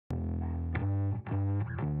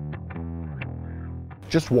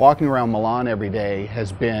Just walking around Milan every day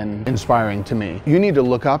has been inspiring to me. You need to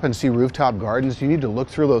look up and see rooftop gardens. You need to look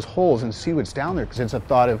through those holes and see what's down there, because it's a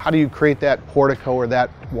thought of how do you create that portico or that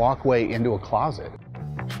walkway into a closet.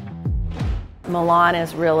 Milan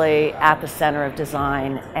is really at the center of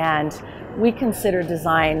design, and we consider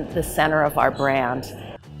design the center of our brand.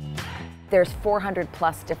 There's 400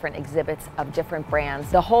 plus different exhibits of different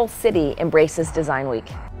brands. The whole city embraces Design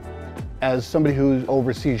Week. As somebody who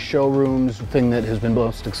oversees showrooms, the thing that has been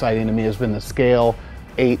most exciting to me has been the scale,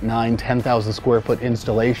 8, 9, 10,000 square foot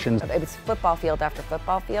installations. It was football field after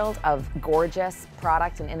football field of gorgeous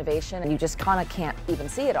product and innovation, and you just kind of can't even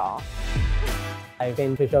see it all. I've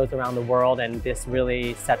been to shows around the world, and this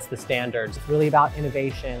really sets the standards. It's really about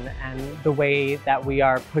innovation and the way that we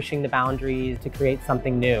are pushing the boundaries to create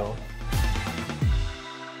something new.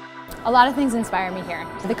 A lot of things inspire me here.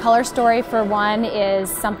 The color story, for one, is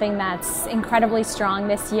something that's incredibly strong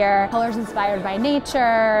this year. Colors inspired by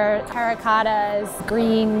nature, terracottas,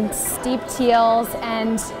 greens, deep teals,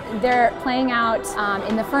 and they're playing out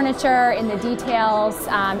in the furniture, in the details,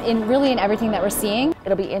 in everything that we're seeing.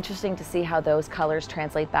 It'll be interesting to see how those colors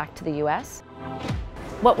translate back to the US.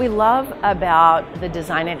 What we love about the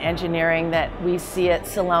design and engineering that we see at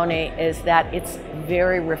Salone is that it's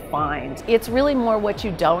very refined. It's really more what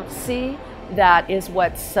you don't see that is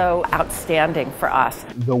what's so outstanding for us.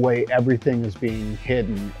 The way everything is being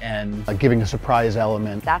hidden and giving a surprise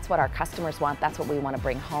element. That's what our customers want. That's what we want to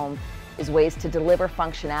bring home, is ways to deliver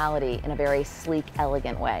functionality in a very sleek,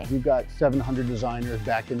 elegant way. We've got 700 designers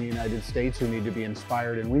back in the United States who need to be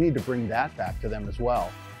inspired, and we need to bring that back to them as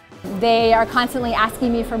well. They are constantly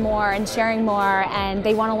asking me for more and sharing more, and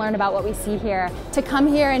they want to learn about what we see here. To come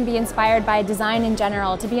here and be inspired by design in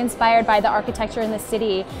general, to be inspired by the architecture in the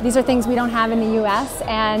city, these are things we don't have in the US,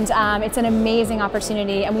 and it's an amazing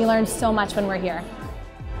opportunity, and we learn so much when we're here.